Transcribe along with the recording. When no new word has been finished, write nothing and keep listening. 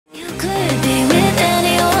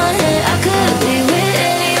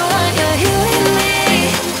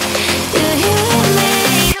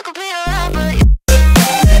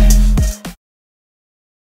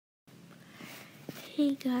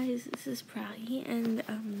is Prahi, and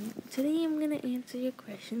today I'm gonna answer your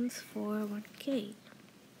questions for 1K.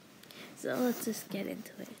 So let's just get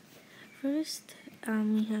into it. First,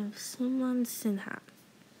 we have Suman Sinha.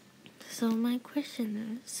 So my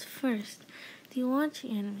question is, first, do you watch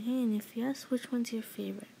anime? And if yes, which one's your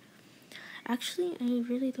favorite? Actually, I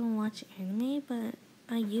really don't watch anime, but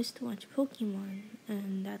I used to watch Pokemon,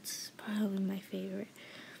 and that's probably my favorite.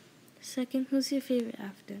 Second, who's your favorite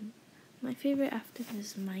Afton? My favorite Afton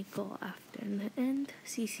is Michael Afton and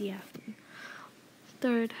CC Afton.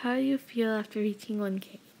 Third, how do you feel after reaching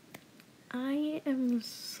 1K? I am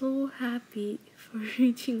so happy for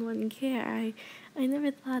reaching 1K. I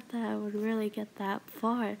never thought that I would really get that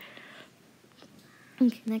far.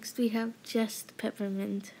 Okay, next we have Just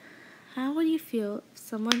Peppermint. How would you feel if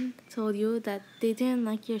someone told you that they didn't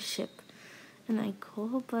like your ship and I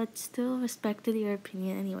cool, but still respected your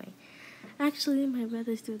opinion anyway? Actually, my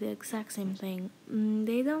brothers do the exact same thing.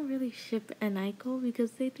 They don't really ship an Aiko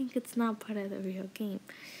because they think it's not part of the real game.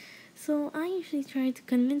 So I usually try to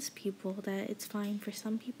convince people that it's fine for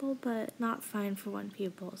some people, but not fine for one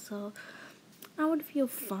people. So I would feel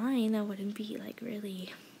fine. I wouldn't be like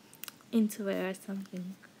really into it or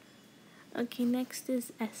something. Okay, next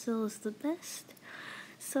is SL is the best.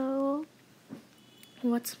 So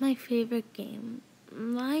what's my favorite game?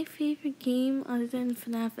 My favorite game other than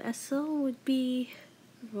FNAF SL would be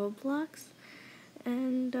Roblox.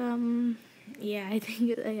 And yeah, I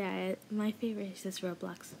think my favorite is just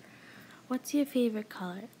Roblox. What's your favorite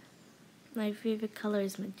color? My favorite color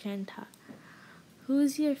is magenta.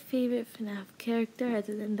 Who's your favorite FNAF character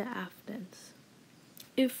other than the Aftons?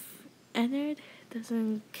 If Ennard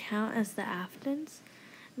doesn't count as the Aftons,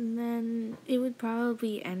 then it would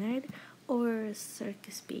probably be Ennard or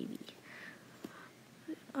Circus Baby.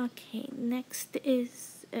 Okay, next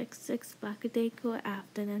is XX Bakadeko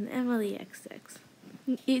Afton and Emily XX.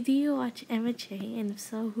 Do you watch Emma Che? And if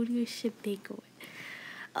so, who do you ship Deiko with?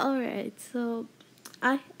 Alright, so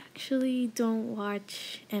I actually don't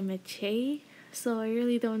watch Emma Che, so I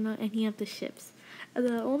really don't know any of the ships.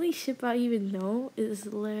 The only ship I even know is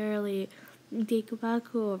literally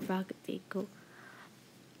Dekobaku or Bakadeko.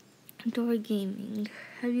 Door Gaming.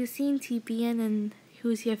 Have you seen TPN and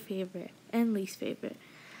who's your favorite and least favorite?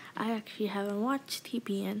 I actually haven't watched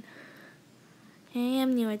TPN. Hey,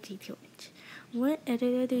 I'm new at TTH. What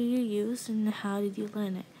editor do you use and how did you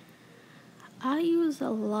learn it? I use a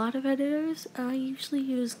lot of editors. I usually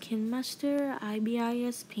use KineMaster,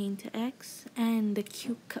 IBIS, PaintX, and the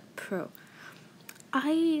CuteCut Pro.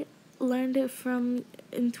 I learned it from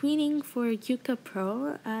in tweeting for CuteCut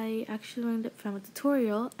Pro. I actually learned it from a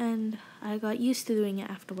tutorial and I got used to doing it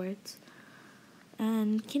afterwards.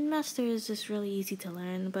 And KineMaster is just really easy to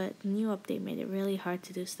learn, but the new update made it really hard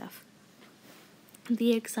to do stuff.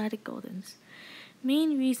 The Exotic Goldens.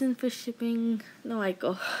 Main reason for shipping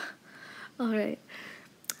Noaiko. Alright.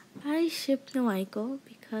 I ship Noaiko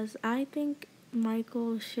because I think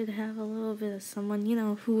Michael should have a little bit of someone,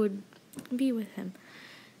 who would be with him.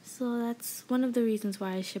 So that's one of the reasons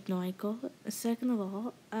why I ship Noaiko. Second of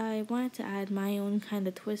all, I wanted to add my own kind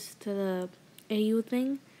of twist to the AU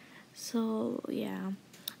thing. So yeah,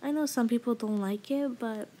 I know some people don't like it,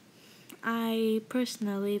 but I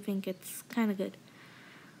personally think it's kind of good.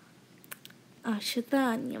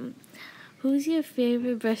 Aashrita, who's your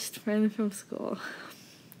favorite best friend from school?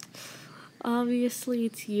 Obviously,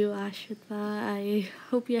 it's you, Aashrita. I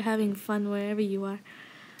hope you're having fun wherever you are.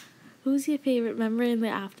 Who's your favorite member in the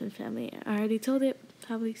Afton family? I already told it,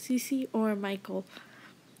 probably Cece or Michael.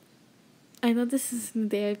 I know this isn't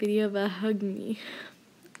their video, but hug me.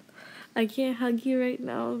 I can't hug you right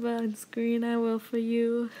now, but on screen I will for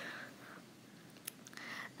you.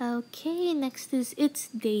 Okay, next is It's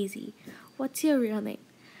Daisy. What's your real name?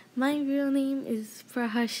 My real name is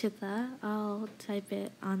Prahashita. I'll type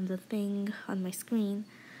it on the thing on my screen.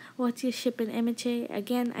 What's your ship in MHA?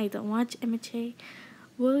 Again, I don't watch MHA.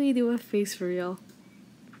 Will you do a face reveal?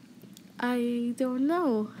 I don't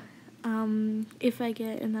know. If I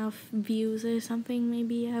get enough views or something,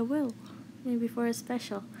 maybe I will. Maybe for a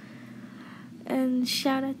special. And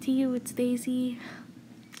shout out to you, it's Daisy.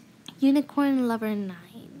 Unicorn Lover 9.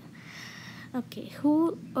 Okay,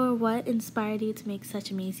 who or what inspired you to make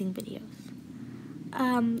such amazing videos?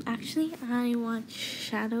 Actually, I watch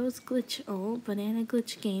Shadows Glitch O, Banana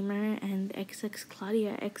Glitch Gamer, and XX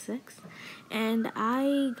Claudia XX, and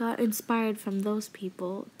I got inspired from those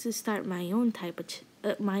people to start my own type of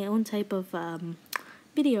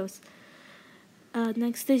videos.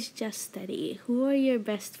 Next is Just Steady. Who are your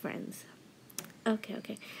best friends?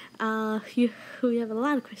 Okay. We have a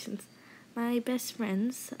lot of questions. My best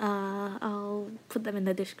friends, I'll put them in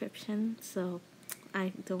the description, so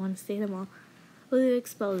I don't want to say them all. Will you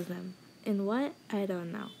expose them? In what? I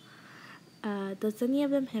don't know. Does any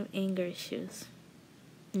of them have anger issues?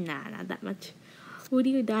 Nah, not that much. Would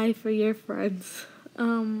you die for your friends?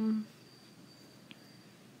 No.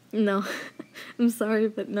 I'm sorry,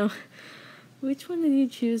 but no. Which one did you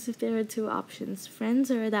choose if there were two options?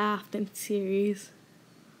 Friends or the Afton series?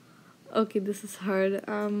 Okay, this is hard.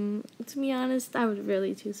 To be honest, I would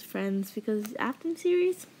really choose Friends because Afton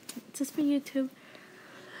series, it's just for YouTube.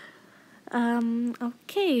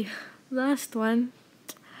 Okay, last one.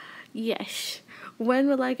 Yash. When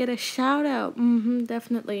will I get a shout out?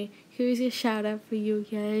 Definitely. Here's your shout out for you,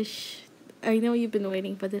 Yash. I know you've been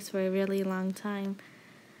waiting for this for a really long time.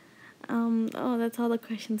 That's all the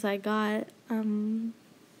questions I got. Well,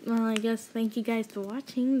 I guess thank you guys for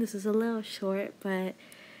watching. This is a little short, but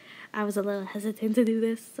I was a little hesitant to do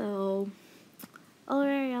this, so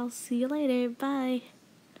alright, I'll see you later. Bye.